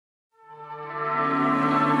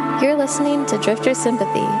You're listening to Drifter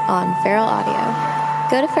Sympathy on Feral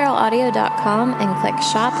Audio. Go to feralaudio.com and click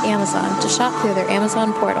Shop Amazon to shop through their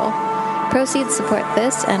Amazon portal. Proceeds support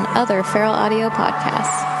this and other Feral Audio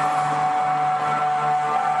podcasts.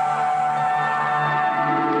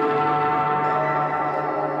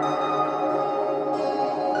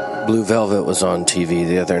 Blue Velvet was on TV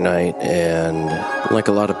the other night, and like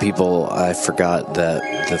a lot of people, I forgot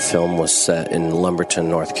that the film was set in Lumberton,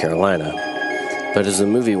 North Carolina. But as the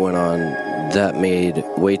movie went on, that made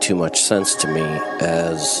way too much sense to me,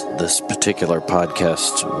 as this particular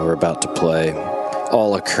podcast we're about to play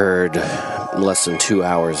all occurred less than 2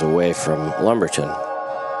 hours away from Lumberton.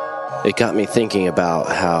 It got me thinking about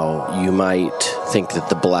how you might think that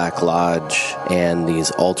the Black Lodge and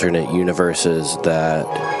these alternate universes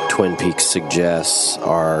that Twin Peaks suggests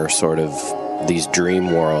are sort of these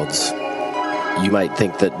dream worlds. You might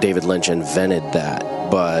think that David Lynch invented that,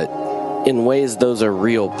 but in ways those are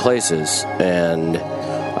real places. And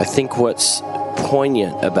I think what's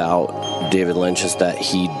poignant about David Lynch is that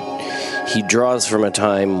he draws from a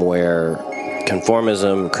time where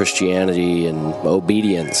conformism, Christianity, and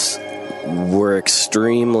obedience were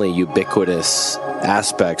extremely ubiquitous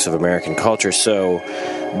aspects of American culture. So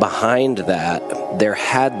behind that, there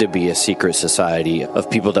had to be a secret society of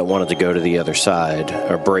people that wanted to go to the other side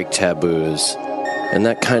or break taboos. And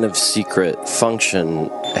that kind of secret function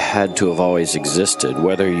had to have always existed,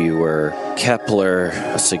 whether you were Kepler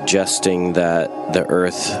suggesting that the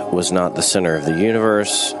Earth was not the center of the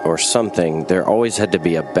universe or something. There always had to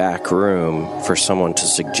be a back room for someone to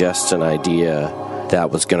suggest an idea that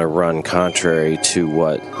was going to run contrary to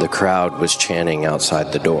what the crowd was chanting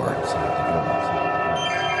outside the door.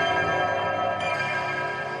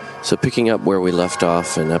 So picking up where we left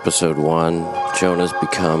off in episode 1, Jonah's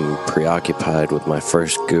become preoccupied with my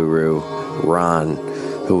first guru, Ron,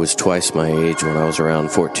 who was twice my age when I was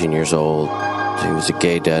around 14 years old. He was a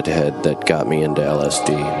gay deadhead that got me into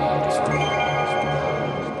LSD.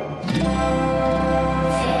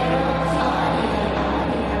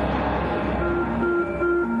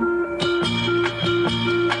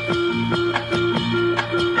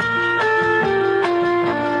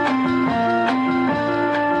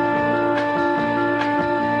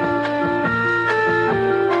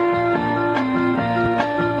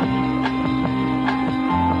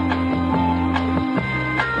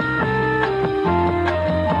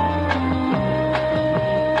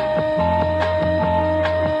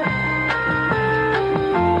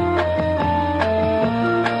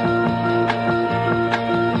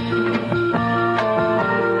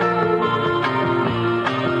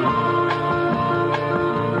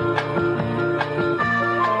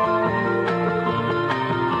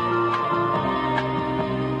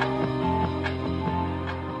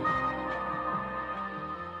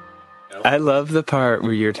 I love the part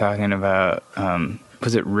where you're talking about,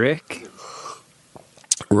 was it Rick?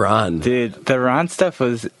 Ron. Dude, the Ron stuff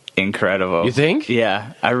was incredible. You think?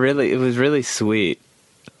 Yeah, it was really sweet.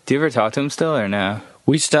 Do you ever talk to him still or no?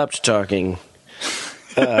 We stopped talking.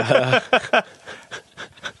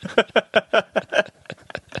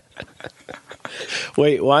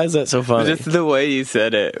 Wait, why is that so funny? Just the way you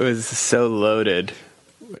said it was so loaded.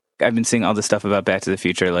 I've been seeing all this stuff about Back to the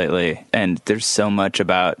Future lately, and there's so much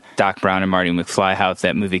about Doc Brown and Marty McFly, how if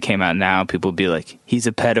that movie came out now, people would be like, he's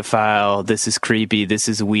a pedophile, this is creepy, this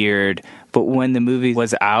is weird. But when the movie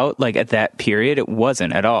was out, like at that period, it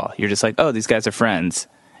wasn't at all. You're just like, oh, these guys are friends,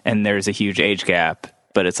 and there's a huge age gap.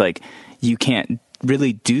 But it's like, you can't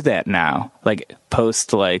really do that now. Like,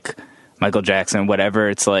 post, like, Michael Jackson,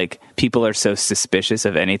 whatever, it's like, people are so suspicious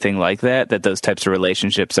of anything like that those types of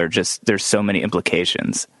relationships are just, there's so many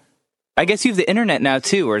implications. I guess you have the internet now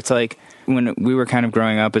too, where it's like when we were kind of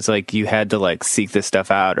growing up, it's like you had to like seek this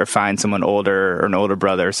stuff out or find someone older or an older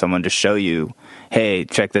brother or someone to show you, hey,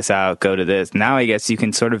 check this out, go to this. Now I guess you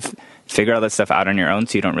can sort of figure all that stuff out on your own,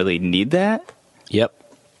 so you don't really need that. Yep.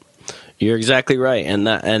 You're exactly right. And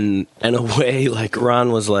that, and in a way, like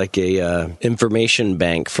Ron was like a information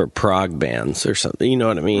bank for prog bands or something. You know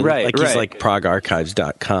what I mean? Right. Like he's like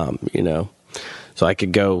progarchives.com, you know? So I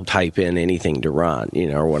could go type in anything to Ron, you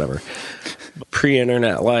know, or whatever.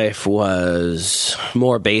 Pre-internet life was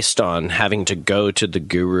more based on having to go to the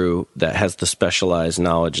guru that has the specialized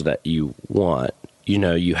knowledge that you want. You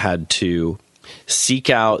know, you had to seek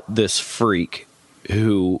out this freak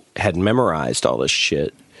who had memorized all this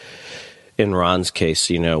shit. In Ron's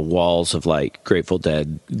case, you know, walls of like Grateful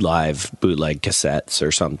Dead live bootleg cassettes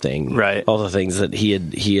or something. Right. All the things that he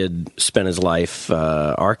had spent his life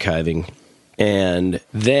archiving. And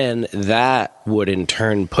then that would in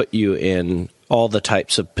turn put you in all the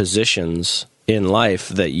types of positions in life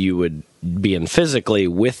that you would be in physically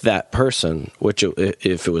with that person, which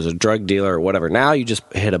if it was a drug dealer or whatever, now you just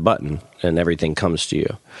hit a button and everything comes to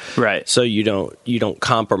you. Right. So you don't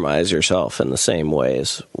compromise yourself in the same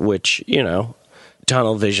ways, which,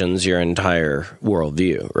 tunnel vision's your entire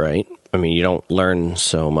worldview, right? I mean, you don't learn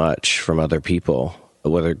so much from other people,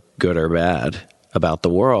 whether good or bad, about the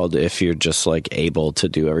world if you're just like able to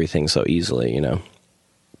do everything so easily,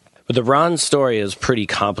 But the Ron story is pretty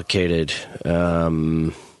complicated.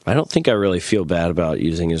 I don't think I really feel bad about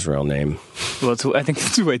using his real name. Well, I think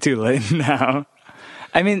it's way too late now.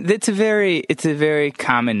 I mean, it's a very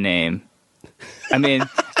common name. I mean,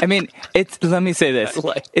 let me say this.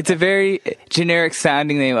 It's a very generic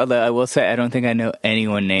sounding name, although I will say I don't think I know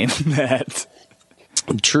anyone named that.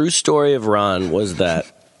 The true story of Ron was that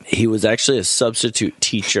he was actually a substitute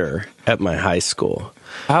teacher at my high school.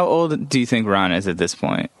 How old do you think Ron is at this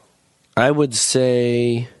point? I would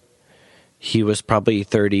say he was probably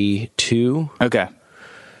 32. Okay.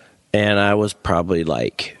 And I was probably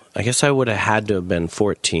I guess I would have had to have been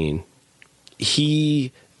 14.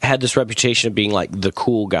 He had this reputation of being like the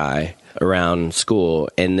cool guy around school,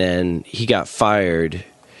 and then he got fired.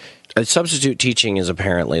 Substitute teaching is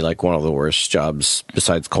apparently like one of the worst jobs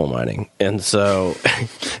besides coal mining. And so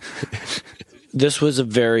this was a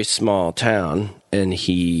very small town, and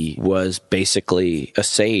he was basically a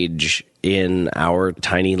sage in our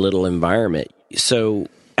tiny little environment. So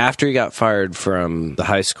after he got fired from the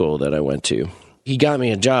high school that I went to, he got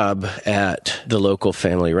me a job at the local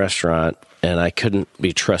family restaurant, and I couldn't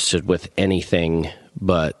be trusted with anything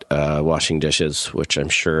but washing dishes, which I'm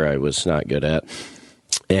sure I was not good at.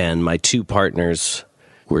 And my two partners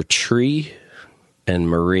were Tree and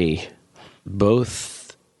Marie,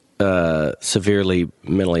 both severely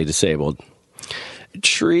mentally disabled.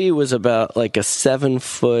 Tree was about like a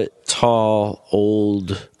 7-foot tall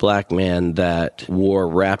old black man that wore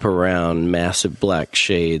wraparound massive black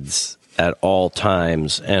shades at all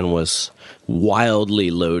times and was wildly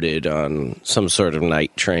loaded on some sort of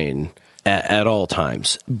night train at all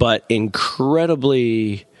times, but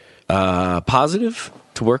incredibly positive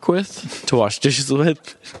to work with, to wash dishes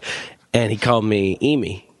with, and he called me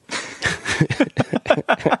Amy.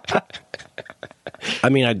 I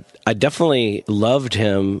mean, I definitely loved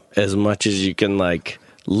him as much as you can,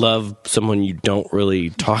 love someone you don't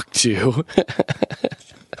really talk to.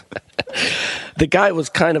 The guy was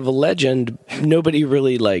kind of a legend. Nobody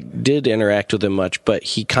really, did interact with him much, but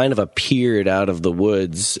he kind of appeared out of the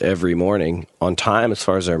woods every morning on time, as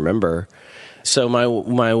far as I remember. So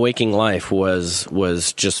my waking life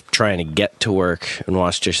was just trying to get to work and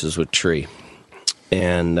wash dishes with Tree.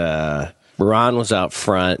 And Ron was out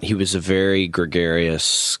front. He was a very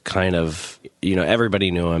gregarious kind of, everybody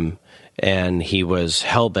knew him, and he was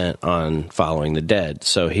hell-bent on following the dead.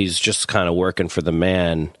 So he's just kind of working for the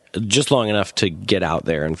man just long enough to get out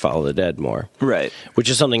there and follow the dead more. Right. Which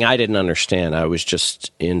is something I didn't understand. I was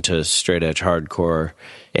just into straight-edge hardcore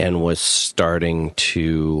and was starting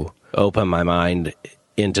to open my mind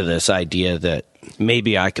into this idea that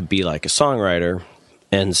maybe I could be like a songwriter.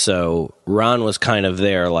 And so Ron was kind of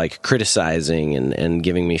there, criticizing and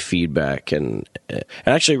giving me feedback. And I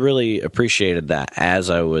actually really appreciated that as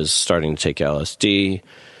I was starting to take LSD.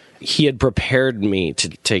 He had prepared me to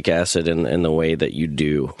take acid in the way that you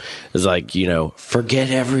do. It's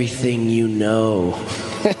forget everything you know.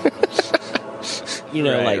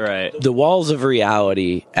 Right. The walls of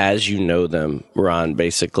reality as you know them, Ron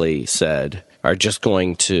basically said, are just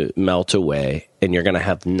going to melt away, and you're going to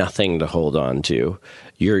have nothing to hold on to.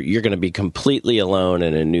 You're going to be completely alone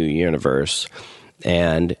in a new universe,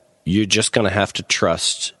 and you're just going to have to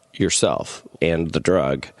trust yourself and the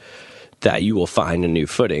drug that you will find a new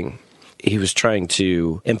footing. He was trying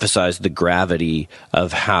to emphasize the gravity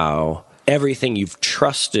of how everything you've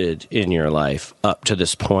trusted in your life up to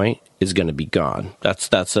this point is going to be gone. That's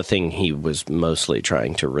the thing he was mostly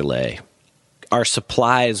trying to relay. Our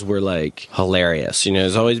supplies were hilarious.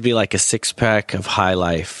 There's always be a 6-pack of High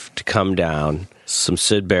Life to come down, some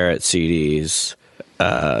Syd Barrett CDs,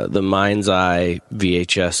 the Mind's Eye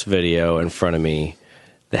VHS video in front of me,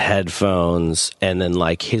 the headphones, and then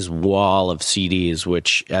his wall of CDs,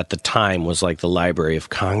 which at the time was the Library of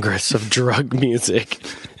Congress of drug music.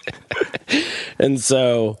 And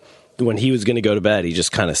so when he was going to go to bed, he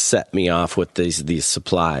just kind of set me off with these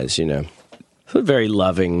supplies, It's a very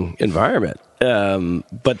loving environment.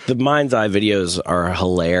 But the Mind's Eye videos are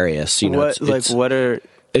hilarious. What are...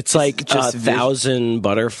 It's just 1,000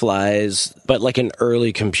 butterflies, but an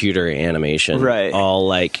early computer animation. Right. All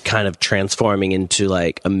kind of transforming into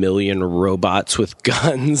 1,000,000 robots with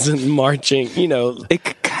guns and marching,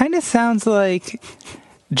 It kind of sounds like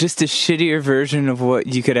just a shittier version of what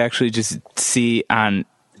you could actually just see on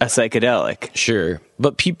a psychedelic. Sure.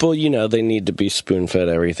 But people, they need to be spoon-fed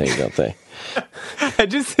everything, don't they? I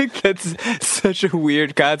just think that's such a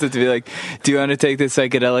weird concept to be like, do you want to take this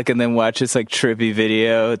psychedelic and then watch this like trippy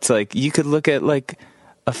video? It's like, you could look at like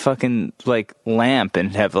a fucking like lamp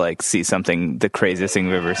and have like see something, the craziest thing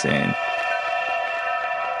you've ever seen.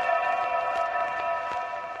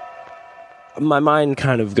 My mind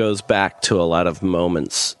kind of goes back to a lot of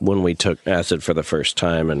moments when we took acid for the first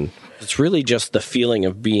time, and it's really just the feeling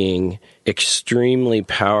of being extremely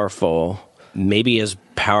powerful, maybe as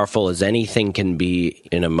powerful as anything can be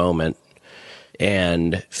in a moment,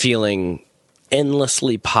 and feeling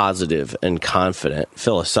endlessly positive and confident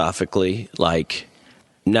philosophically, like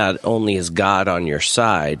not only is God on your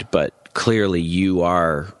side, but clearly you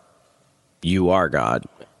are God.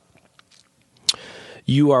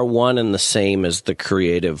 You are one and the same as the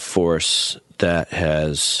creative force that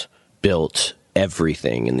has built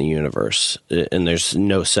everything in the universe, and there's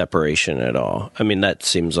no separation at all. I mean, that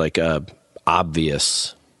seems like a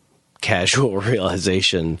obvious casual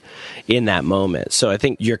realization in that moment. So I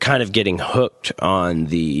think you're kind of getting hooked on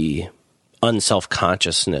the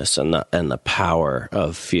unself-consciousness and the power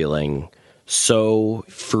of feeling so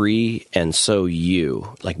free and so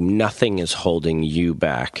you, like nothing is holding you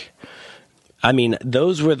back. I mean,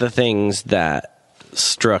 those were the things that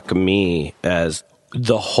struck me as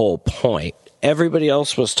the whole point. Everybody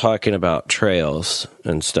else was talking about trails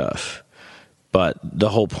and stuff, but the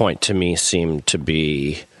whole point to me seemed to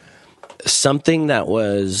be something that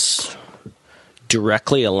was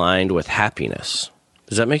directly aligned with happiness.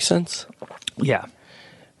 Does that make sense? Yeah.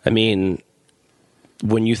 I mean,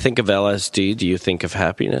 when you think of LSD, do you think of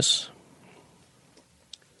happiness?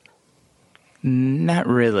 Not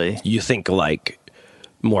really. You think like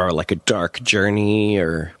more like a dark journey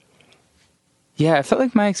or... Yeah, I felt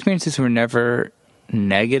like my experiences were never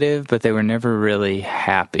negative, but they were never really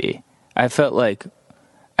happy. I felt like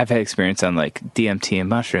I've had experience on like DMT and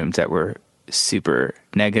mushrooms that were super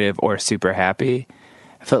negative or super happy.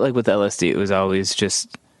 I felt like with LSD, it was always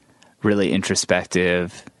just really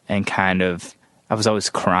introspective and kind of, I was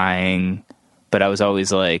always crying, but I was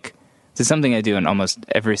always like, this is something I do in almost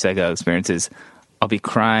every psychedelic experience is I'll be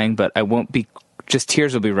crying, but I won't be, just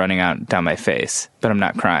tears will be running out down my face, but I'm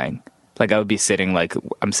not crying. Like I would be sitting like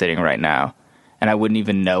I'm sitting right now, and I wouldn't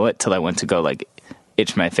even know it till I went to go like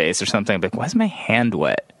itch my face or something. I'm like, why is my hand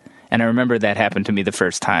wet? And I remember that happened to me the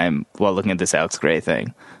first time while looking at this Alex Gray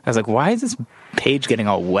thing. I was like, why is this page getting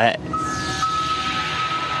all wet?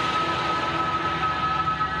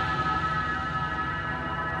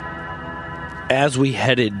 As we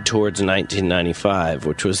headed towards 1995,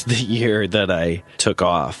 which was the year that I took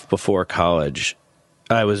off before college,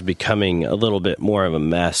 I was becoming a little bit more of a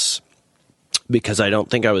mess because I don't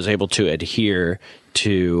think I was able to adhere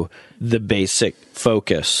to the basic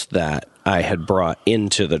focus that I had brought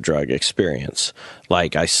into the drug experience.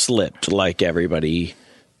 Like I slipped like everybody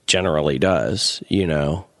generally does, you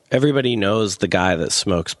know. Everybody knows the guy that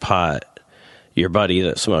smokes pot, your buddy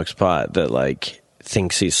that smokes pot, that like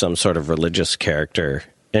thinks he's some sort of religious character,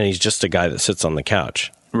 and he's just a guy that sits on the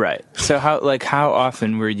couch. Right. So how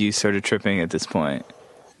often were you sort of tripping at this point?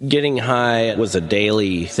 Getting high was a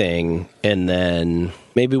daily thing, and then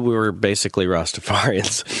maybe we were basically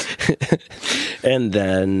Rastafarians. And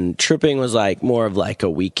then tripping was like more of like a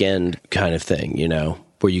weekend kind of thing, you know,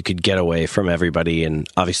 where you could get away from everybody and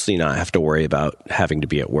obviously not have to worry about having to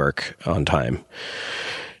be at work on time.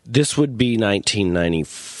 This would be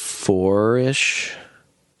 1994-ish.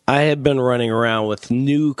 I had been running around with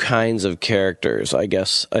new kinds of characters. I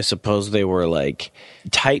suppose they were like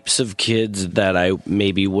types of kids that I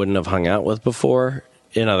maybe wouldn't have hung out with before.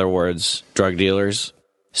 In other words, drug dealers,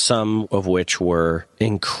 some of which were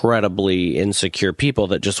incredibly insecure people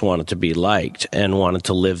that just wanted to be liked and wanted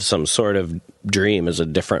to live some sort of dream as a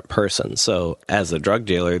different person. So as a drug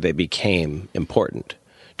dealer, they became important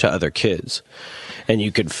to other kids. And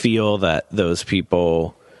you could feel that those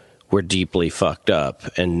people were deeply fucked up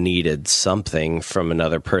and needed something from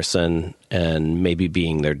another person, and maybe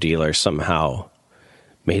being their dealer somehow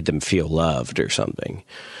made them feel loved or something.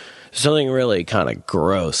 Something really kind of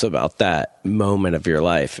gross about that moment of your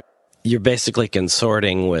life. You're basically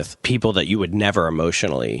consorting with people that you would never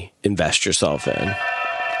emotionally invest yourself in.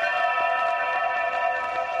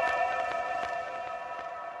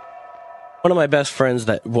 One of my best friends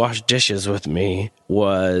that washed dishes with me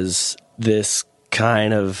was this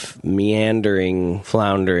kind of meandering,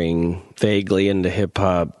 floundering, vaguely into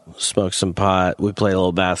hip-hop, smoked some pot, we played a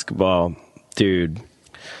little basketball, dude.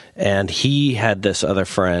 And he had this other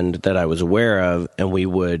friend that I was aware of, and we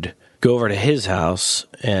would go over to his house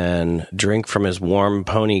and drink from his warm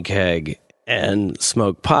pony keg and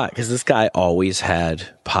smoke pot, because this guy always had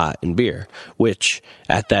pot and beer, which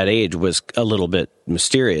at that age was a little bit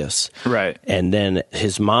mysterious. Right. And then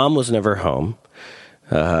his mom was never home.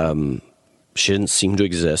 She didn't seem to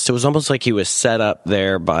exist. It was almost like he was set up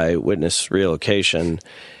there by witness relocation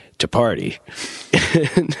to party.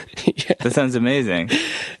 That sounds amazing.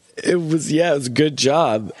 It was a good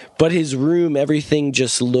job. But his room, everything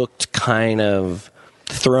just looked kind of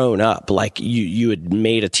thrown up. Like you had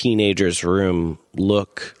made a teenager's room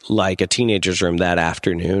look like a teenager's room that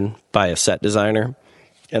afternoon by a set designer.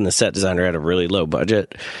 And the set designer had a really low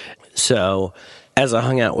budget. So as I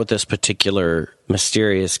hung out with this particular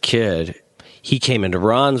mysterious kid, he came into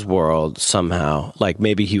Ron's world somehow, like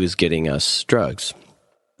maybe he was getting us drugs.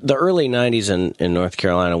 The early 90s in North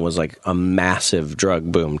Carolina was like a massive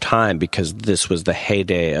drug boom time, because this was the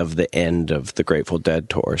heyday of the end of the Grateful Dead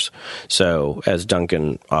tours. So as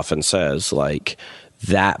Duncan often says, like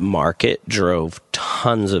that market drove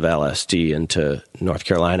tons of LSD into North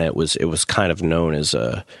Carolina. It was kind of known as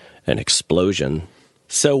an explosion.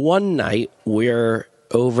 So one night we're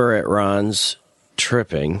over at Ron's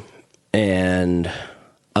tripping, and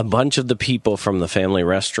a bunch of the people from the family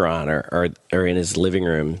restaurant are in his living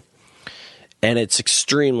room, and it's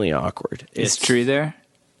extremely awkward. Is Tree there?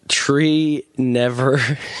 Tree never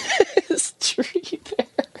is Tree there.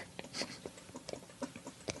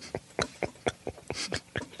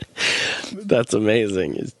 That's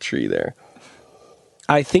amazing. Is Tree there?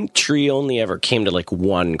 I think Tree only ever came to like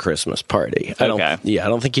one Christmas party. I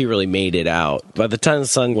don't think he really made it out. By the time the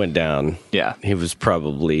sun went down, he was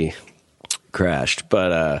probably crashed.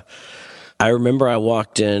 But I remember I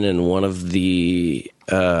walked in, and one of the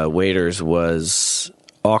waiters was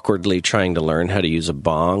awkwardly trying to learn how to use a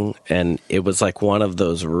bong, and it was like one of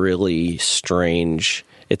those really strange,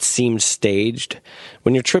 it seemed staged.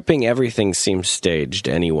 When you're tripping, everything seems staged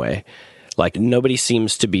anyway. Like nobody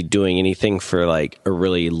seems to be doing anything for like a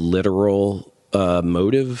really literal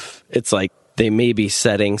motive. It's like they may be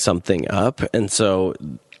setting something up. And so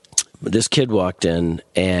this kid walked in,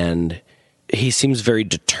 and he seems very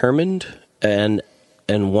determined and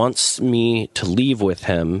wants me to leave with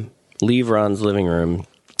him, leave Ron's living room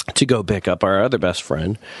to go pick up our other best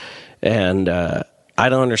friend. And I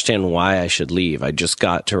don't understand why I should leave. I just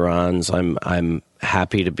got to Ron's. I'm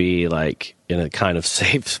happy to be like in a kind of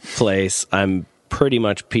safe place. I'm pretty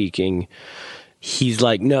much peaking. He's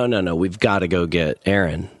like, no, we've got to go get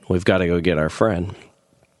Aaron. We've got to go get our friend.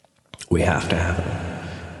 We have to have him.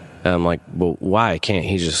 And I'm like, well, why can't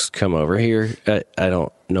he just come over here? I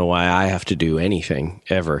don't know why I have to do anything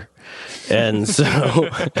ever. And so,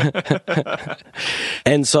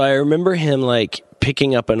 I remember him like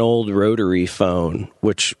picking up an old rotary phone,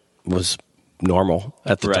 which was normal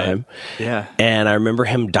at the time. Yeah. And I remember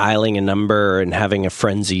him dialing a number and having a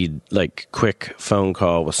frenzied, like, quick phone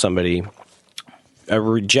call with somebody. I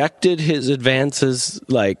rejected his advances,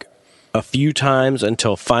 like, a few times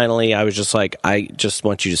until finally I was just like, I just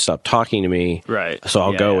want you to stop talking to me. Right. So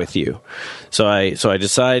I'll go with you. So I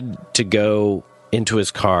decide to go into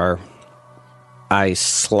his car. I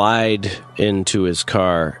slide into his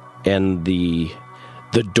car, and the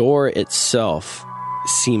door itself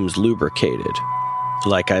seems lubricated.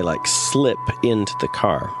 Like I slip into the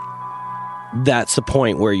car. That's the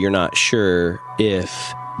point where you're not sure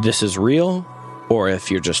if this is real, or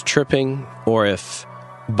if you're just tripping, or if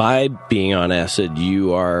by being on acid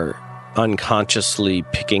you are unconsciously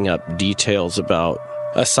picking up details about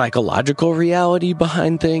a psychological reality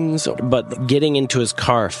behind things. But getting into his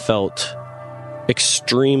car felt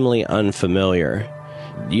extremely unfamiliar.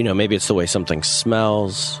 You know, maybe it's the way something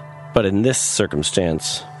smells, but in this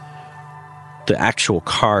circumstance, the actual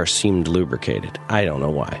car seemed lubricated. I don't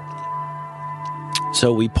know why.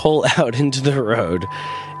 So we pull out into the road,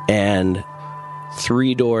 and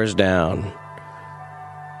 3 doors down,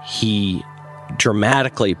 he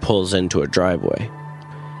dramatically pulls into a driveway.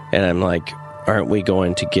 And I'm like, aren't we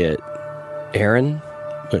going to get Aaron?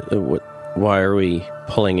 Why are we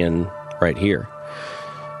pulling in right here?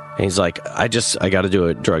 And he's like, I got to do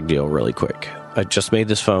a drug deal really quick. I just made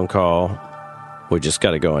this phone call. We just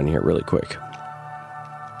got to go in here really quick.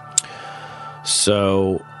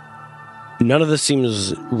 So none of this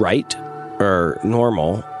seems right or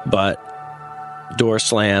normal, but door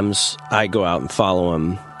slams. I go out and follow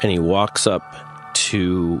him, and he walks up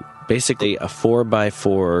to basically a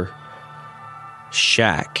 4x4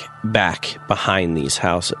 shack back behind these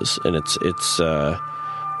houses. And it's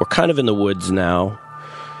we're kind of in the woods now.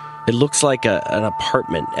 It looks like an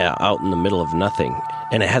apartment out in the middle of nothing,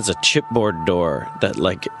 and it has a chipboard door that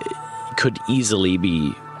like could easily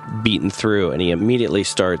be beaten through, and he immediately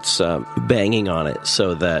starts banging on it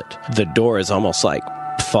so that the door is almost like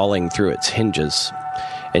falling through its hinges.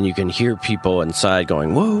 And you can hear people inside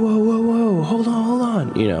going, whoa, whoa, whoa, whoa, hold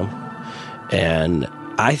on, you know. And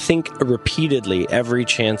I think repeatedly, every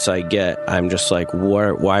chance I get, I'm just like,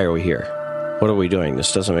 why are we here? What are we doing?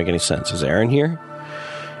 This doesn't make any sense. Is Aaron here?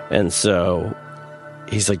 And so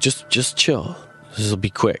he's like, just chill. This will be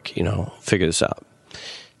quick, you know, figure this out.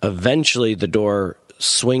 Eventually, the door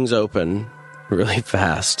swings open really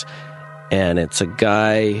fast, and it's a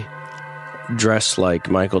guy dressed like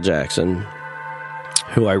Michael Jackson,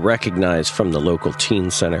 who I recognize from the local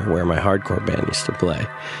teen center where my hardcore band used to play.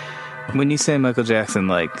 When you say Michael Jackson,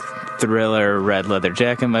 like Thriller, red leather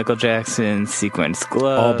jacket Michael Jackson, sequenced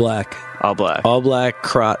gloves. All black. All black. All black,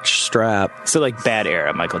 crotch strap. So like bad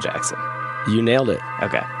era Michael Jackson. You nailed it.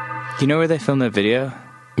 Okay. Do you know where they filmed that video?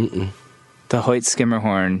 Mm-mm. The Hoyt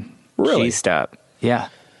Skimmerhorn Really? G-Stop. Yeah.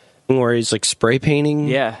 Where he's like spray painting?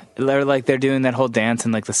 Yeah. They're doing that whole dance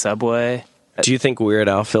in like the subway. Do you think Weird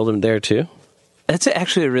Al filmed him there too? That's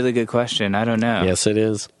actually a really good question. I don't know. Yes, it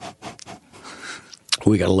is.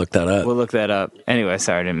 We got to look that up. We'll look that up. Anyway,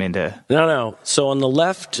 sorry, I didn't mean to. No. So on the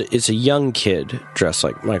left is a young kid dressed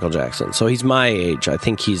like Michael Jackson. So he's my age. I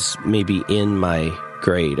think he's maybe in my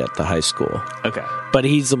grade at the high school. Okay. But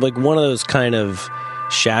he's like one of those kind of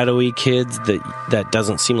shadowy kids that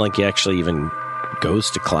doesn't seem like he actually even goes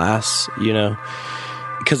to class, you know?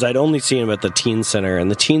 Because I'd only seen him at the teen center. And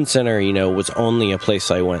the teen center, you know, was only a place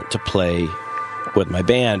I went to play with my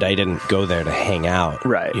band. I didn't go there to hang out.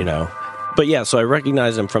 Right. You know? But yeah, so I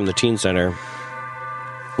recognized him from the teen center,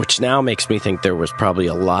 which now makes me think there was probably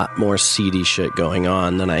a lot more seedy shit going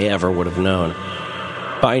on than I ever would have known.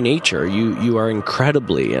 By nature, you are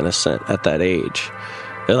incredibly innocent at that age.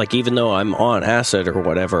 Like, even though I'm on acid or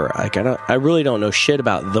whatever, I really don't know shit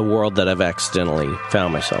about the world that I've accidentally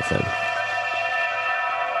found myself in.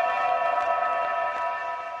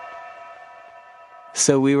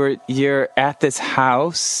 So you're at this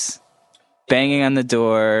house, banging on the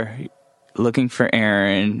door, looking for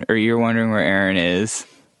Aaron, or you're wondering where Aaron is.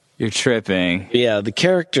 You're tripping. Yeah, the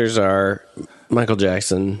characters are Michael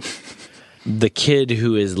Jackson, the kid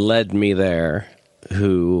who has led me there,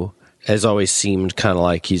 who has always seemed kind of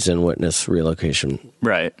like he's in witness relocation.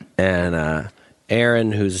 Right. And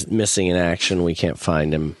Aaron, who's missing in action, we can't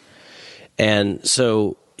find him. And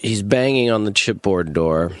so he's banging on the chipboard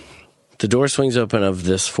door. The door swings open of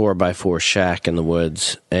this 4x4 shack in the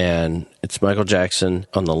woods, and it's Michael Jackson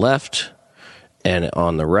on the left, and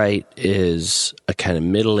on the right is a kind of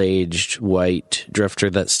middle-aged white drifter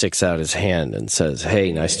that sticks out his hand and says,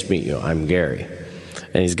 "Hey, nice to meet you. I'm Gary."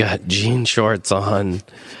 And he's got jean shorts on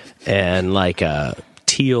and like a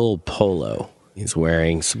teal polo. He's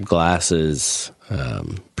wearing some glasses,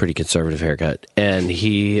 pretty conservative haircut. And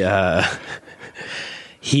he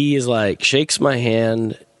is like, shakes my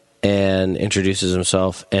hand and introduces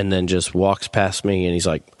himself, and then just walks past me, and he's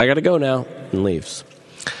like, "I gotta go now," and leaves.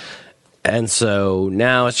 And so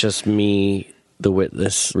now it's just me, the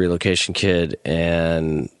witness relocation kid,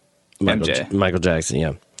 and Michael Jackson,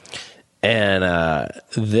 yeah. And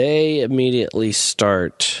they immediately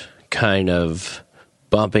start kind of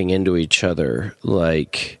bumping into each other,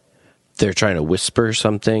 like they're trying to whisper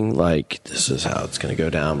something, like, "This is how it's going to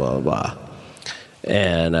go down, blah, blah, blah."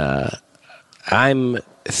 And I'm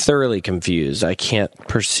thoroughly confused. I can't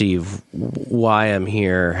perceive why I'm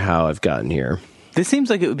here, how I've gotten here. This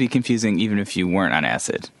seems like it would be confusing even if you weren't on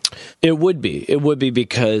acid. It would be. It would be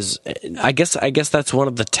because I guess that's one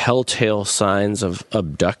of the telltale signs of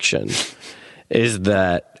abduction is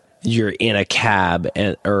that you're in a cab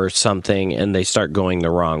or something and they start going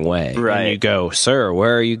the wrong way. Right. And you go, "Sir,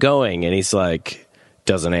 where are you going?" And he's like,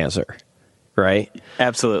 doesn't answer. Right?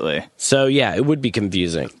 Absolutely. So yeah, it would be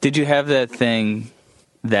confusing. Did you have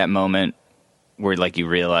that moment where like you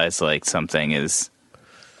realize like something is...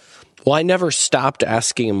 Well, I never stopped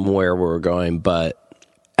asking him where we were going, but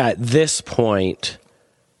at this point,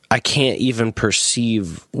 I can't even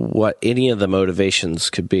perceive what any of the motivations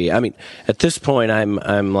could be. I mean, at this point,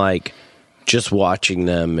 I'm like just watching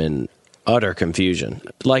them in utter confusion.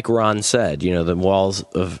 Like Ron said, you know, the walls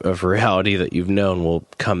of reality that you've known will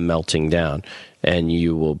come melting down, and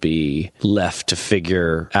you will be left to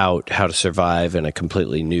figure out how to survive in a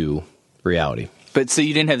completely new reality. But so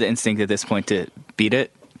you didn't have the instinct at this point to beat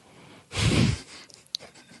it?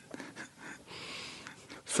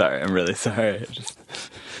 Sorry, I'm really sorry.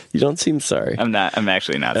 You don't seem sorry. I'm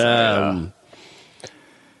actually not sorry at all.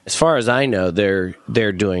 As far as I know,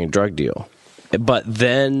 they're doing a drug deal. But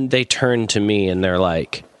then they turn to me and they're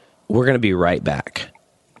like, "We're going to be right back.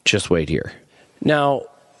 Just wait here." Now,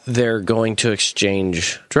 they're going to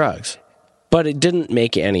exchange drugs. But it didn't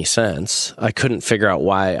make any sense. I couldn't figure out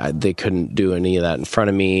why they couldn't do any of that in front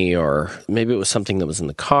of me, or maybe it was something that was in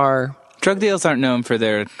the car. Drug deals aren't known for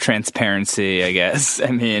their transparency, I guess.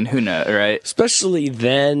 I mean, who knows, right? Especially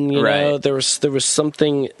then, you know, there was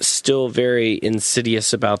something still very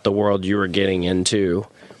insidious about the world you were getting into,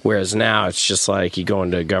 whereas now it's just like you go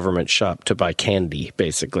into a government shop to buy candy,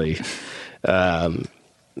 basically. Now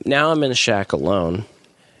I'm in a shack alone,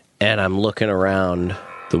 and I'm looking around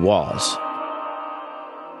the walls.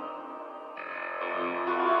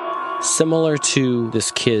 Similar to this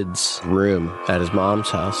kid's room at his mom's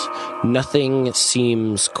house, nothing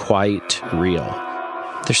seems quite real.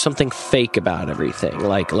 There's something fake about everything.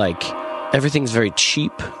 Like everything's very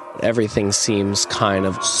cheap. Everything seems kind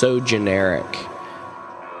of so generic.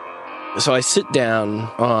 So I sit down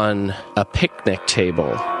on a picnic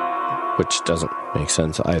table, which doesn't make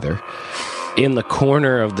sense either. In the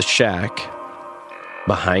corner of the shack,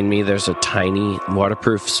 behind me, there's a tiny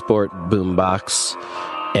waterproof sport boombox.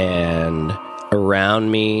 And around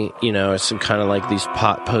me, you know, it's some kind of like these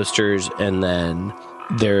pot posters, and then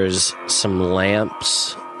there's some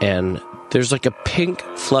lamps, and there's like a pink,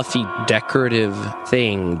 fluffy, decorative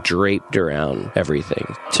thing draped around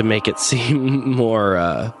everything to make it seem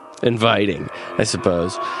more inviting, I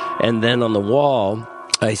suppose. And then on the wall,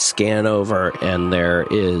 I scan over, and there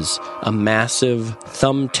is a massive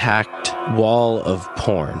thumbtacked wall of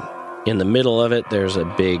porn. In the middle of it, there's a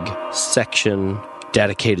big section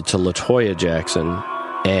dedicated to LaToya Jackson,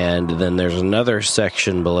 and then there's another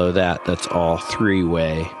section below that that's all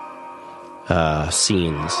three-way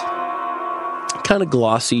scenes. Kind of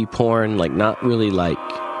glossy porn, like not really like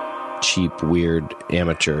cheap, weird,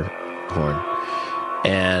 amateur porn.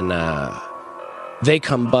 And they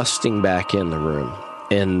come busting back in the room,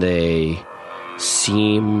 and they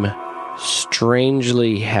seem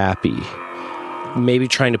strangely happy. Maybe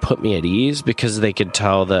trying to put me at ease because they could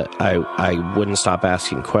tell that I wouldn't stop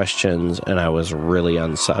asking questions and I was really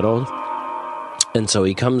unsettled. And so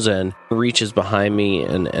he comes in, reaches behind me,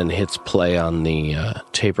 and hits play on the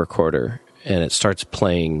tape recorder, and it starts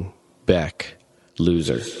playing Beck,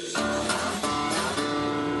 Loser.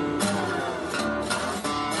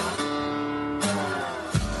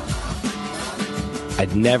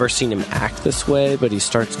 I'd never seen him act this way, but he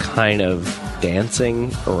starts kind of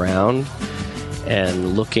dancing around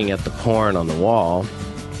and looking at the porn on the wall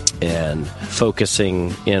and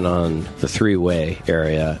focusing in on the three-way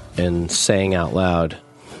area and saying out loud,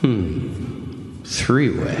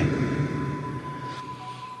 three-way.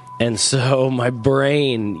 And so my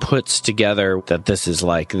brain puts together that this is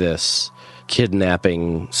like this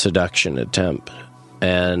kidnapping seduction attempt.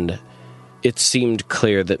 And it seemed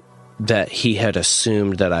clear that he had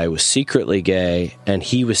assumed that I was secretly gay and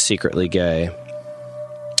he was secretly gay.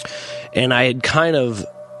 And I had kind of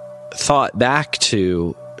thought back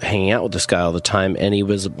to hanging out with this guy all the time, and he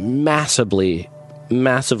was massively,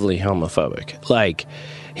 massively homophobic. Like,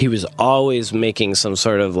 he was always making some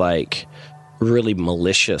sort of, like, really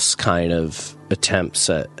malicious kind of attempts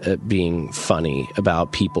at being funny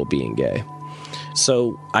about people being gay.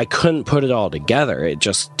 So I couldn't put it all together. It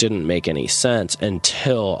just didn't make any sense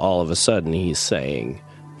until all of a sudden he's saying,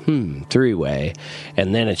 three-way,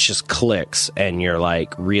 and then it just clicks, and you're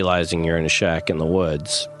like realizing you're in a shack in the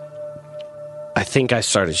woods. I think I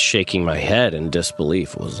started shaking my head in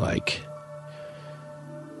disbelief. It was like,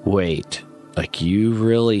 wait, like you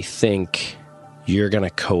really think you're gonna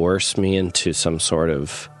coerce me into some sort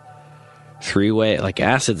of three-way? Like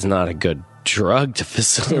acid's not a good drug to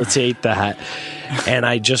facilitate that. And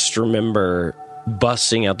I just remember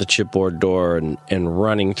busting out the chipboard door and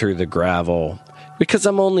running through the gravel, because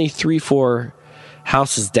I'm only 3-4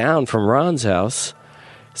 houses down from Ron's house,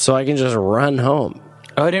 so I can just run home.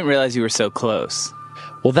 Oh, I didn't realize you were so close.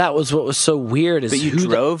 Well, that was what was so weird. Is but you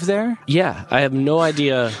drove there? Yeah, I have no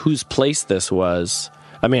idea whose place this was.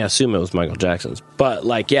 I mean, I assume it was Michael Jackson's. But,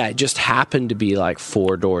 like, yeah, it just happened to be, like,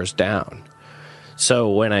 4 doors down.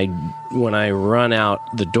 So when I run out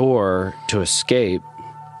the door to escape,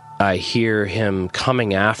 I hear him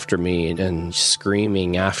coming after me and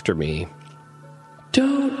screaming after me,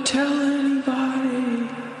 "Don't tell anybody."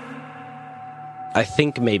 I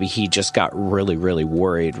think maybe he just got really, really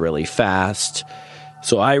worried really fast.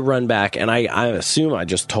 So I run back, and I assume I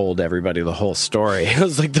just told everybody the whole story. It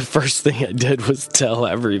was like the first thing I did was tell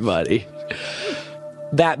everybody.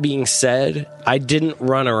 That being said, I didn't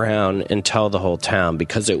run around and tell the whole town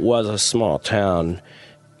because it was a small town.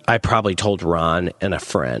 I probably told Ron and a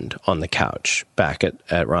friend on the couch back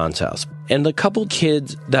at Ron's house. And the couple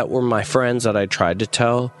kids that were my friends that I tried to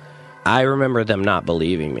tell, I remember them not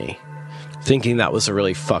believing me. thinking that was a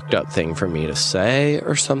really fucked up thing for me to say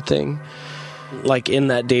or something. Like, in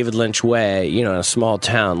that David Lynch way, you know, in a small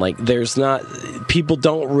town, like, people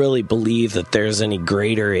don't really believe that there's any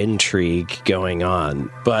greater intrigue going on,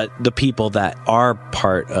 but the people that are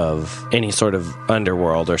part of any sort of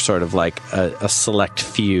underworld are sort of like a select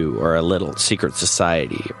few or a little secret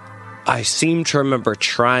society. I seem to remember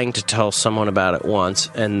trying to tell someone about it once,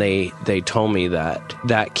 and they told me that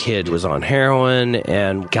that kid was on heroin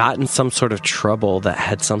and got in some sort of trouble that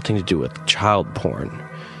had something to do with child porn.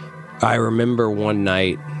 I remember one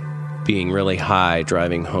night being really high,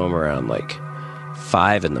 driving home around like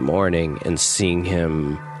 5 a.m, and seeing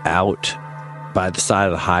him out by the side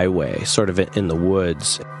of the highway, sort of in the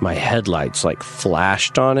woods. My headlights like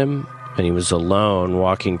flashed on him, and he was alone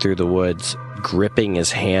walking through the woods, gripping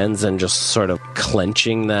his hands and just sort of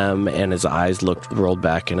clenching them, and his eyes rolled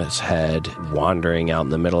back in his head, wandering out in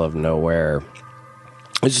the middle of nowhere.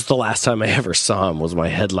 It's just the last time I ever saw him was my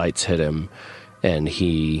headlights hit him, and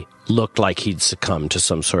he looked like he'd succumbed to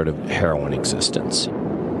some sort of heroin existence.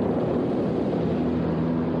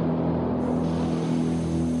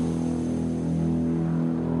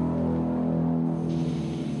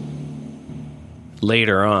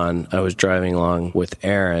 Later on, I was driving along with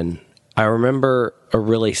Aaron. I remember a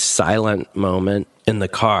really silent moment in the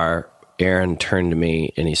car. Aaron turned to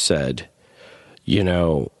me and he said, you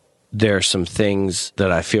know, there are some things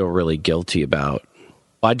that I feel really guilty about.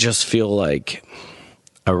 I just feel like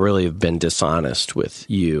I really have been dishonest with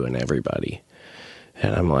you and everybody.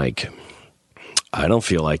 And I'm like, I don't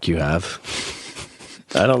feel like you have.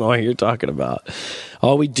 I don't know what you're talking about.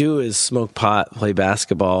 All we do is smoke pot, play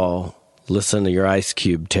basketball, listen to your Ice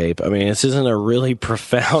Cube tape. I mean, this isn't a really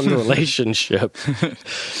profound relationship.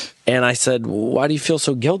 And I said, why do you feel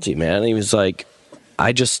so guilty, man? And he was like,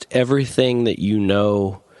 everything that you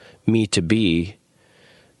know me to be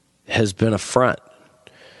has been a front.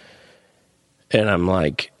 And I'm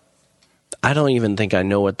like, I don't even think I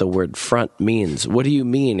know what the word front means. What do you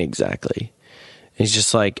mean exactly? And he's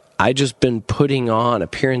just like, I just been putting on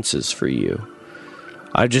appearances for you.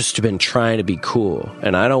 I've just been trying to be cool,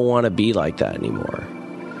 and I don't want to be like that anymore.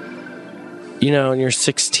 You know, when you're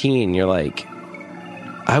 16, you're like,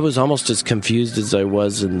 I was almost as confused as I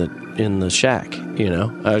was in the shack, you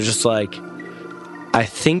know? I was just like, I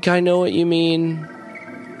think I know what you mean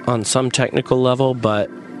on some technical level, but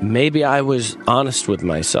maybe I was honest with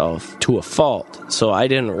myself to a fault, so I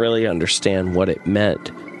didn't really understand what it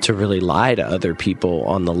meant to really lie to other people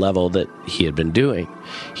on the level that he had been doing.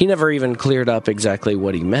 He never even cleared up exactly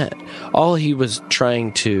what he meant. All he was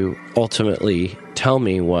trying to ultimately tell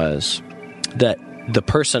me was that the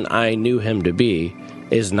person I knew him to be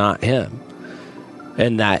is not him,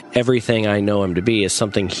 and that everything I know him to be is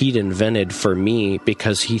something he'd invented for me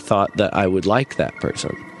because he thought that I would like that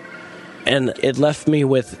person. And it left me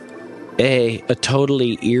with a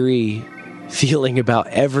totally eerie feeling about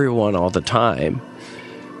everyone all the time.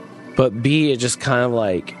 But B, it just kind of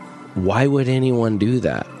like, why would anyone do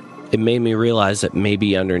that? It made me realize that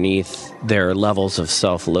maybe underneath there are levels of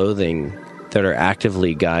self-loathing that are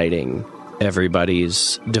actively guiding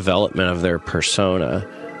everybody's development of their persona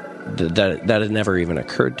that had never even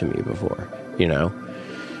occurred to me before, you know?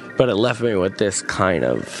 But it left me with this kind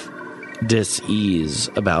of dis-ease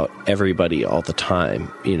about everybody all the time,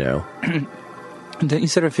 you know? Don't you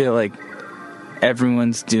sort of feel like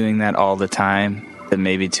everyone's doing that all the time, but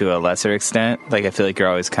maybe to a lesser extent? Like, I feel like you're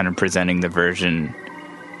always kind of presenting the version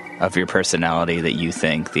of your personality that you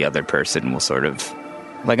think the other person will sort of...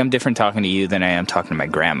 Like, I'm different talking to you than I am talking to my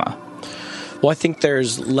grandma. Well, I think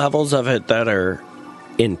there's levels of it that are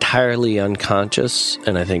entirely unconscious,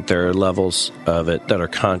 and I think there are levels of it that are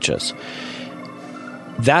conscious.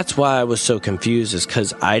 That's why I was so confused, is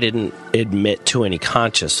because I didn't admit to any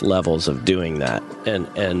conscious levels of doing that.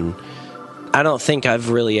 And I don't think I've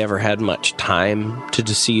really ever had much time to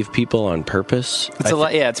deceive people on purpose. It's a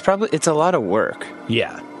lot. Yeah, it's a lot of work.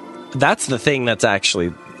 Yeah. That's the thing that's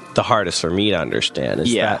actually the hardest for me to understand,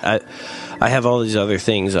 is that I have all these other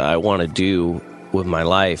things that I want to do with my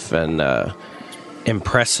life, and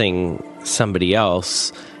impressing somebody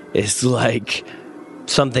else is like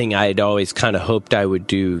something I'd always kind of hoped I would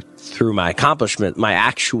do through my accomplishment, my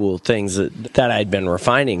actual things that I'd been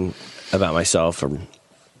refining about myself.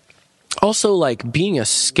 Also, like, being a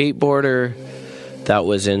skateboarder that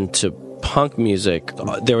was into punk music,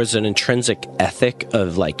 there was an intrinsic ethic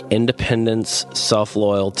of, like, independence,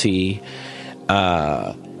 self-loyalty.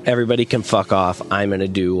 Everybody can fuck off. I'm going to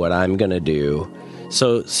do what I'm going to do.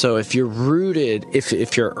 So if you're rooted,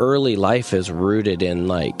 if your early life is rooted in,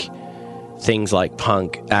 like, things like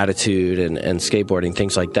punk attitude and skateboarding,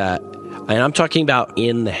 things like that, And I'm talking about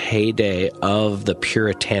in the heyday of the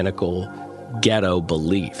puritanical ghetto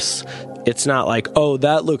beliefs. It's not like, oh,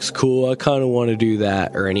 that looks cool, I kind of want to do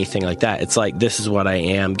that, or anything like that. It's like, this is what I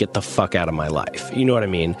am, get the fuck out of my life. You know what I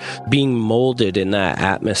mean? Being molded in that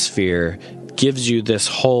atmosphere gives you this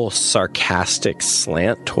whole sarcastic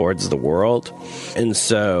slant towards the world. And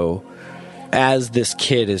so, as this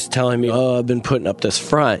kid is telling me, oh, I've been putting up this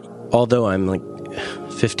front, although I'm like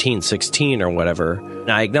 15, 16 or whatever, and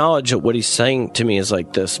I acknowledge that what he's saying to me is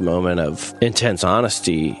like this moment of intense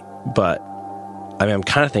honesty, but I mean, I'm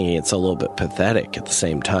kind of thinking it's a little bit pathetic at the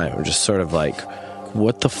same time. I'm just sort of like,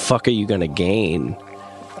 what the fuck are you going to gain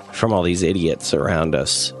from all these idiots around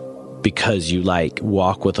us because you like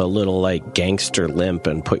walk with a little like gangster limp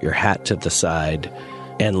and put your hat to the side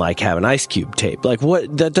and like have an Ice Cube tape? Like,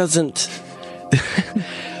 what? That doesn't...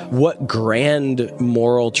 What grand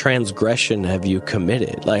moral transgression have you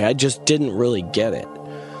committed? Like, I just didn't really get it.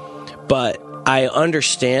 But I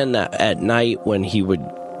understand that at night when he would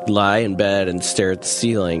lie in bed and stare at the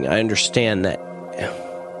ceiling, I understand that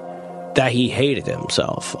he hated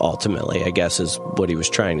himself, ultimately, I guess is what he was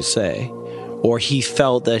trying to say. Or he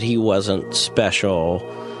felt that he wasn't special,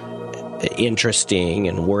 interesting,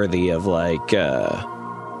 and worthy of, like,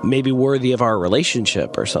 maybe worthy of our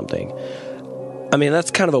relationship or something. I mean,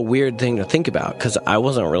 that's kind of a weird thing to think about, because I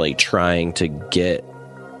wasn't really trying to get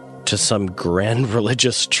to some grand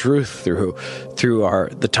religious truth through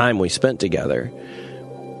the time we spent together.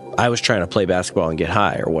 I was trying to play basketball and get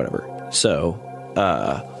high or whatever. So,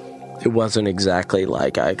 it wasn't exactly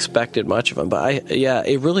like I expected much of him. But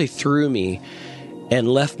it really threw me and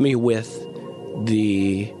left me with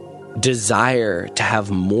the desire to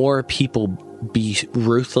have more people be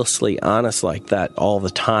ruthlessly honest like that all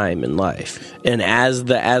the time in life. And as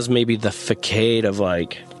maybe the facade of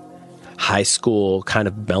like high school kind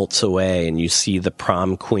of melts away, and you see the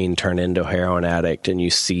prom queen turn into a heroin addict, and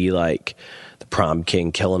you see like the prom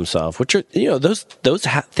king kill himself, which are, you know, those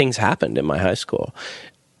things happened in my high school.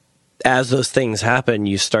 As those things happen,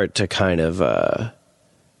 you start to kind of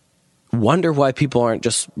wonder why people aren't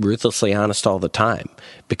just ruthlessly honest all the time.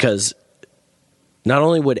 Because not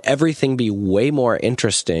only would everything be way more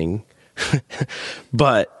interesting,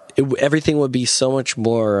 but everything would be so much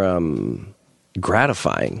more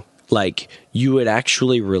gratifying. Like, you would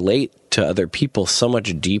actually relate to other people so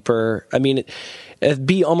much deeper. I mean, it'd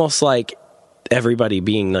be almost like everybody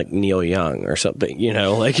being like Neil Young or something, you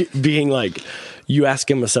know, like being like, you ask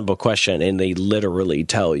them a simple question and they literally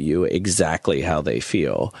tell you exactly how they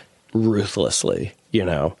feel ruthlessly, you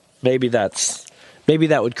know. Maybe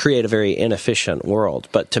that would create a very inefficient world.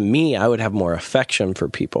 But to me, I would have more affection for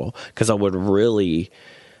people because I would really,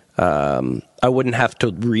 I wouldn't have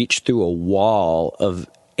to reach through a wall of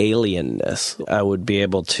alienness. I would be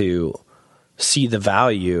able to see the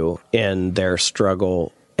value in their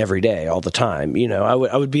struggle every day, all the time. You know,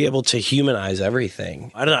 I would be able to humanize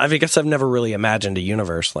everything. I guess I've never really imagined a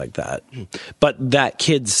universe like that. But that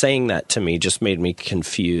kid saying that to me just made me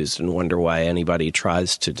confused and wonder why anybody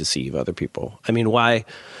tries to deceive other people. I mean, why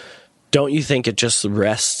don't you think it just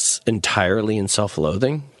rests entirely in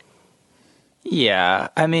self-loathing? Yeah,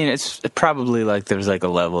 I mean, it's probably like there's like a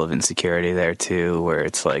level of insecurity there too, where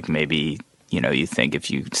it's like maybe, you know, you think if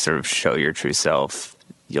you sort of show your true self,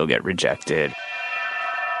 you'll get rejected.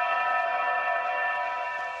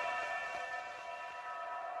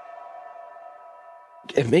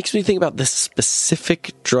 It makes me think about this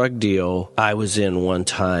specific drug deal I was in one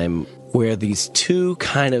time where these two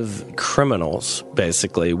kind of criminals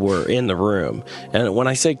basically were in the room. And when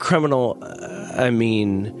I say criminal, I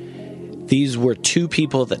mean these were two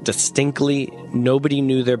people that distinctly nobody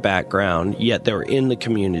knew their background, yet they were in the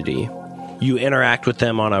community. You interact with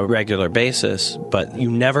them on a regular basis, but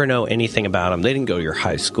you never know anything about them. They didn't go to your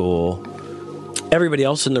high school. Everybody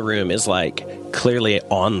else in the room is like clearly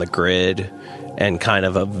on the grid and kind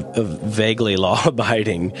of a vaguely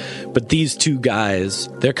law-abiding. But these two guys,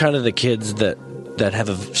 they're kind of the kids that have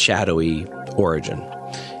a shadowy origin.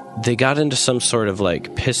 They got into some sort of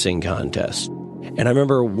like pissing contest. And I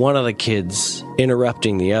remember one of the kids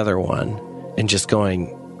interrupting the other one and just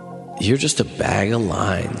going, "You're just a bag of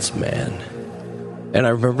lines, man." And I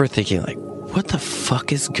remember thinking, like, what the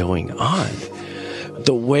fuck is going on?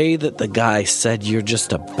 The way that the guy said, "You're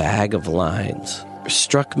just a bag of lines,"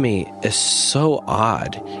 struck me as so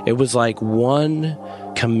odd. It was like one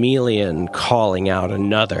chameleon calling out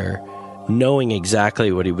another, knowing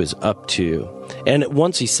exactly what he was up to. And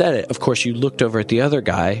once he said it, of course, you looked over at the other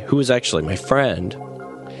guy, who was actually my friend,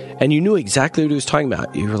 and you knew exactly what he was talking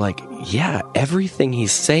about. You were like, yeah, everything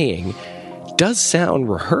he's saying does sound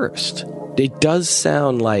rehearsed. It does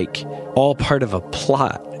sound like all part of a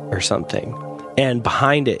plot. or something. And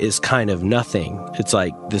behind it is kind of nothing. It's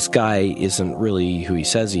like this guy isn't really who he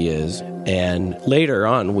says he is. And later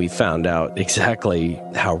on, we found out exactly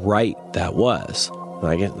how right that was.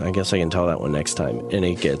 I guess I can tell that one next time. And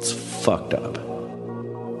it gets fucked up.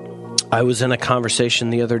 I was in a conversation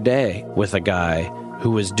the other day with a guy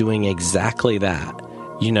who was doing exactly that.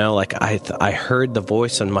 You know, like I heard the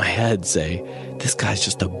voice in my head say, this guy's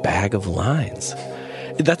just a bag of lines.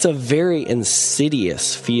 That's a very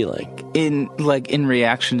insidious feeling. In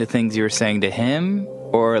reaction to things you were saying to him,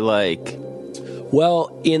 or like...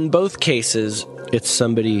 Well, in both cases, it's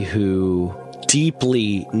somebody who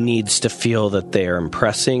deeply needs to feel that they're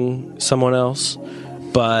impressing someone else,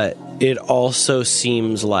 but it also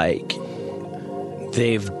seems like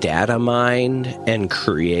they've data mined and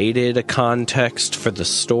created a context for the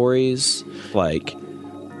stories. Like,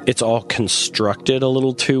 it's all constructed a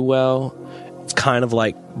little too well. It's kind of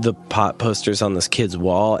like the pot posters on this kid's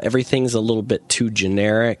wall. Everything's a little bit too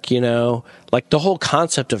generic, you know? Like, the whole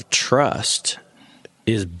concept of trust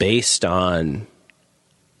is based on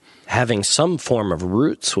having some form of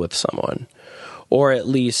roots with someone, or at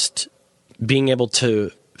least being able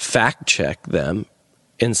to fact check them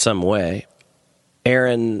in some way.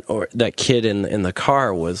 Aaron, or that kid in the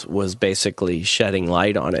car, was basically shedding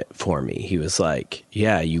light on it for me. He was like,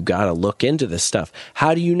 yeah, you got to look into this stuff.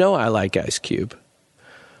 How do you know I like Ice Cube?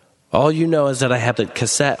 All you know is that I have the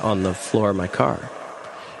cassette on the floor of my car.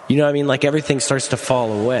 You know what I mean? Like, everything starts to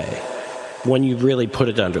fall away when you really put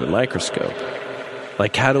it under the microscope.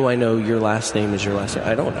 Like, how do I know your last name is your last name?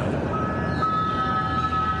 I don't know.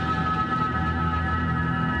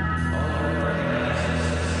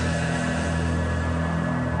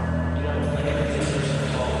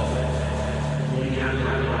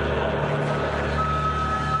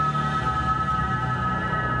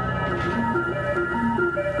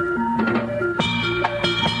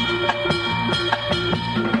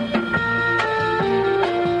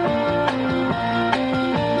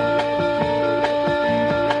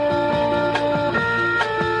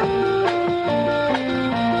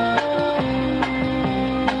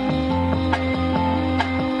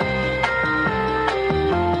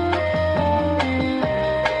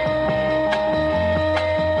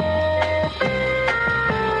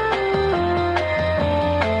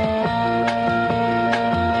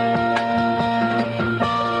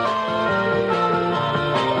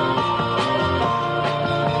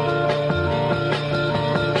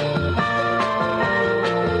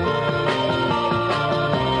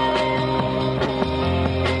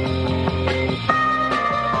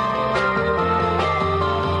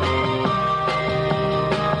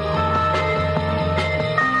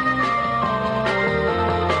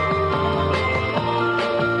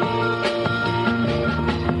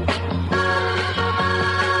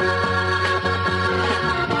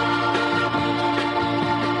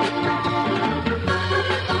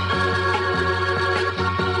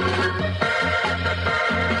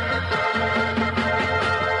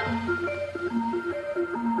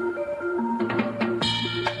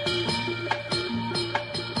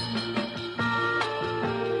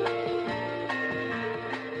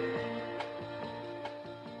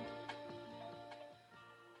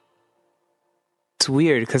 It's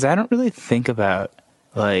weird because I don't really think about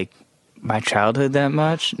like my childhood that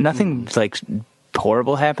much. Nothing like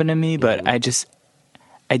horrible happened to me, but I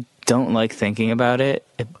don't like thinking about it.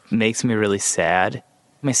 It makes me really sad.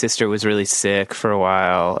 My sister was really sick for a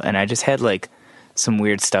while, and I just had like some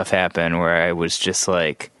weird stuff happen where I was just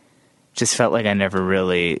felt like I never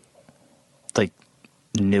really like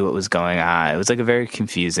knew what was going on. It was like a very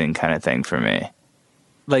confusing kind of thing for me.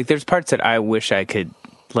 Like, there's parts that I wish I could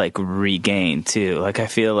like regain too. Like, I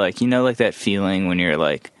feel like, you know, like that feeling when you're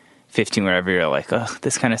like 15, wherever, you're like, oh,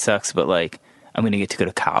 this kind of sucks, but like, I'm going to get to go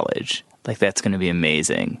to college. Like, that's going to be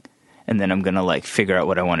amazing. And then I'm going to like figure out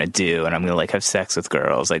what I want to do, and I'm going to like have sex with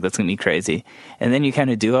girls. Like, that's going to be crazy. And then you kind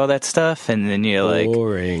of do all that stuff, and then you're like,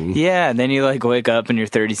 boring. Yeah. And then you like wake up and you're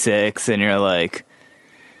 36 and you're like,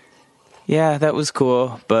 yeah, that was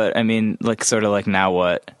cool. But I mean, like, sort of like, now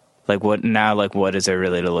what? Like, what now? Like, what is there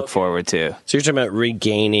really to look forward to? So you're talking about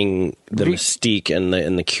regaining the mystique and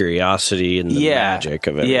the curiosity and the magic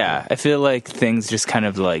of it. Yeah, I feel like things just kind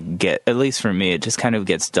of like get, at least for me, it just kind of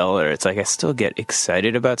gets duller. It's like I still get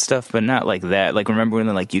excited about stuff, but not like that. Like, remember when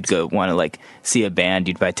like you'd go want to like see a band,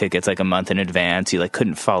 you'd buy tickets like a month in advance. You like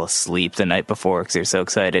couldn't fall asleep the night before because you're so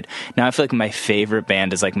excited. Now I feel like my favorite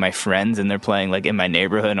band is like my friends, and they're playing like in my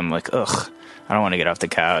neighborhood. I'm like, ugh, I don't want to get off the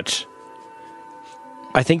couch.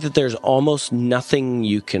 I think that there's almost nothing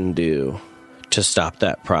you can do to stop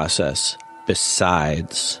that process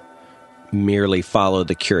besides merely follow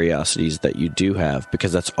the curiosities that you do have,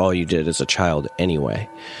 because that's all you did as a child anyway.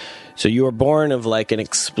 So you were born of like an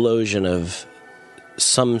explosion of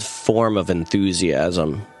some form of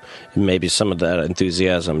enthusiasm. And maybe some of that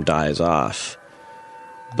enthusiasm dies off.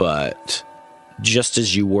 But just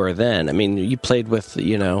as you were then, I mean, you played with,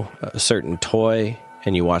 you know, a certain toy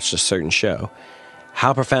and you watched a certain show.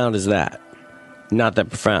 How profound is that? Not that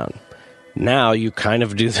profound. Now you kind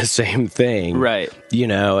of do the same thing. Right. You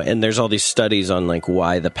know, and there's all these studies on like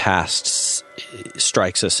why the past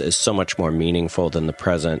strikes us as so much more meaningful than the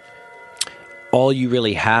present. All you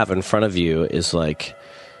really have in front of you is like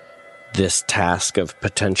this task of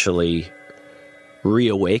potentially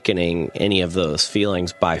reawakening any of those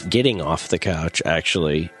feelings by getting off the couch,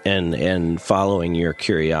 actually, and following your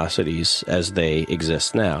curiosities as they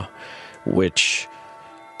exist now, which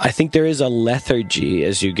I think there is a lethargy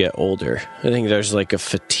as you get older. I think there's like a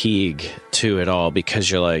fatigue to it all, because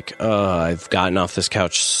you're like, oh, I've gotten off this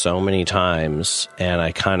couch so many times and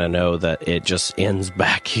I kind of know that it just ends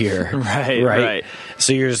back here. Right.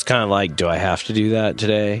 So you're just kind of like, do I have to do that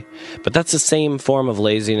today? But that's the same form of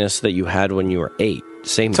laziness that you had when you were 8.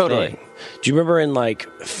 Same Totally. thing. Do you remember in like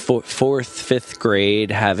 4th, 5th grade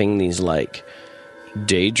having these like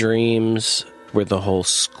daydreams where the whole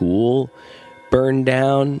school burned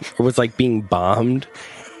down or was like being bombed,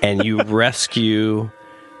 and you rescue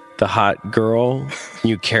the hot girl,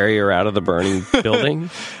 you carry her out of the burning building?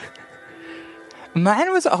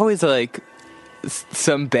 Mine was always like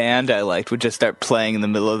some band I liked would just start playing in the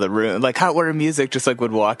middle of the room. Like Hot Water Music just like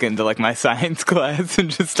would walk into like my science class and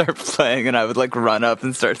just start playing, and I would like run up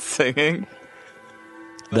and start singing.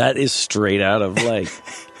 That is straight out of like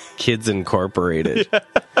Kids Incorporated. Yeah.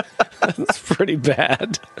 That's pretty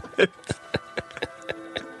bad.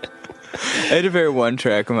 I had a very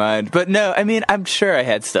one-track mind. But no, I mean, I'm sure I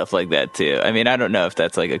had stuff like that too. I mean, I don't know if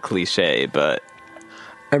that's like a cliche, but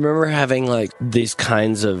I remember having like these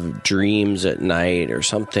kinds of dreams at night or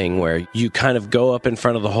something where you kind of go up in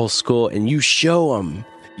front of the whole school and you show them.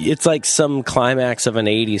 It's like some climax of an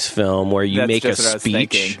 80s film where you make a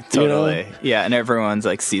speech. Totally. You know? Yeah, and everyone's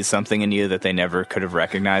like sees something in you that they never could have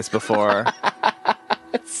recognized before.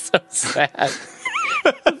 It's so sad.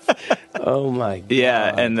 Oh my God.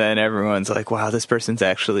 Yeah, and then everyone's like, wow, this person's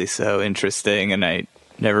actually so interesting, and I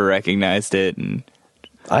never recognized it. And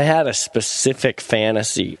I had a specific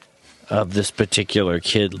fantasy of this particular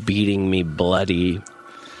kid beating me bloody,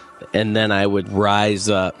 and then I would rise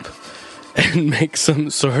up and make some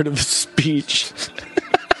sort of speech.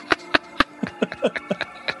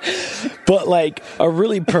 But like a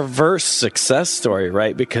really perverse success story,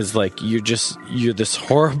 right? Because like you're this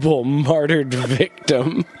horrible martyred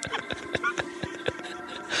victim.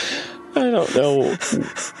 I don't know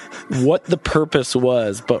what the purpose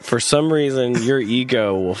was, but for some reason your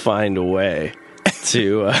ego will find a way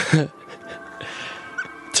to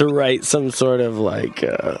write some sort of like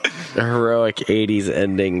heroic 80s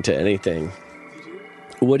ending to anything.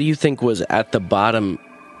 What do you think was at the bottom?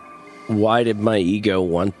 Why did my ego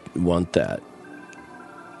want that?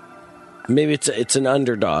 Maybe it's an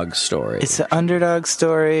underdog story. It's an underdog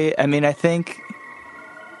story. I mean, I think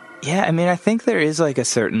there is like a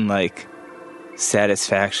certain like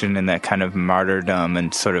satisfaction in that kind of martyrdom,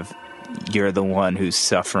 and sort of you're the one who's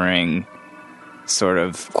suffering sort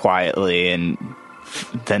of quietly, and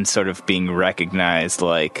then sort of being recognized,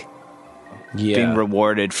 like being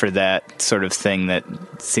rewarded for that sort of thing that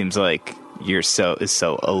seems like is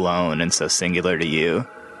so alone and so singular to you.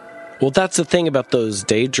 Well, that's the thing about those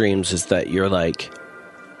daydreams, is that you're like,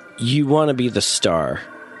 you want to be the star,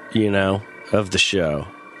 you know, of the show.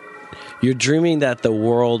 You're dreaming that the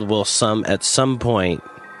world will at some point,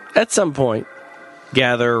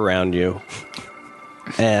 gather around you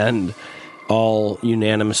and all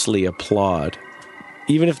unanimously applaud.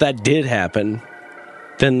 Even if that did happen,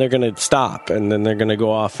 then they're going to stop, and then they're going to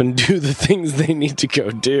go off and do the things they need to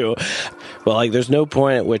go do. But like, there's no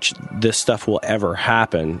point at which this stuff will ever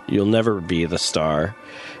happen. You'll never be the star.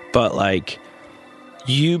 But like,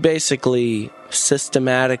 you basically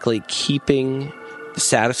systematically keeping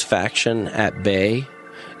satisfaction at bay,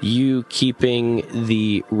 you keeping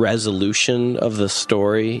the resolution of the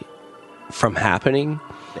story from happening,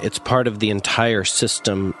 it's part of the entire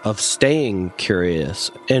system of staying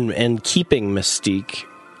curious and keeping mystique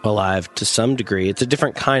alive to some degree. It's a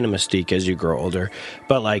different kind of mystique as you grow older,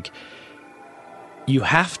 but like, you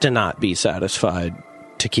have to not be satisfied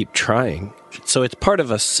to keep trying. So it's part of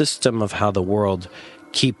a system of how the world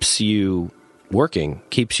keeps you working,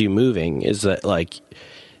 keeps you moving, is that like,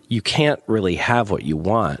 you can't really have what you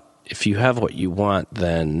want. If you have what you want,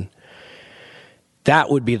 then that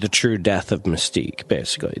would be the true death of mystique,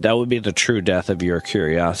 basically. That would be the true death of your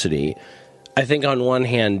curiosity. I think on one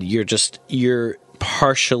hand, you're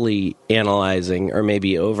partially analyzing or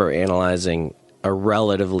maybe over-analyzing a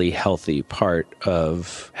relatively healthy part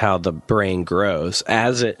of how the brain grows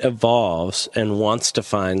as it evolves and wants to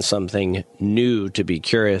find something new to be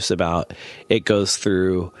curious about. It goes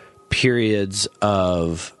through periods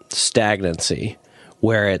of stagnancy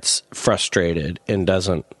where it's frustrated and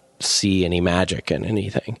doesn't see any magic in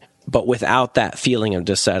anything. But without that feeling of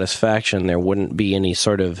dissatisfaction, there wouldn't be any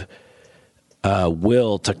sort of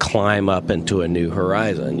will to climb up into a new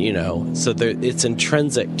horizon, you know. So it's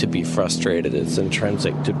intrinsic to be frustrated. It's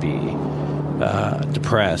intrinsic to be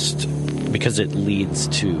depressed because it leads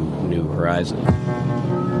to new horizons.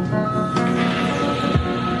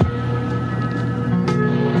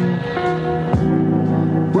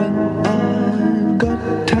 When I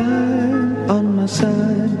got time on my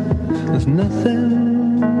side, there's nothing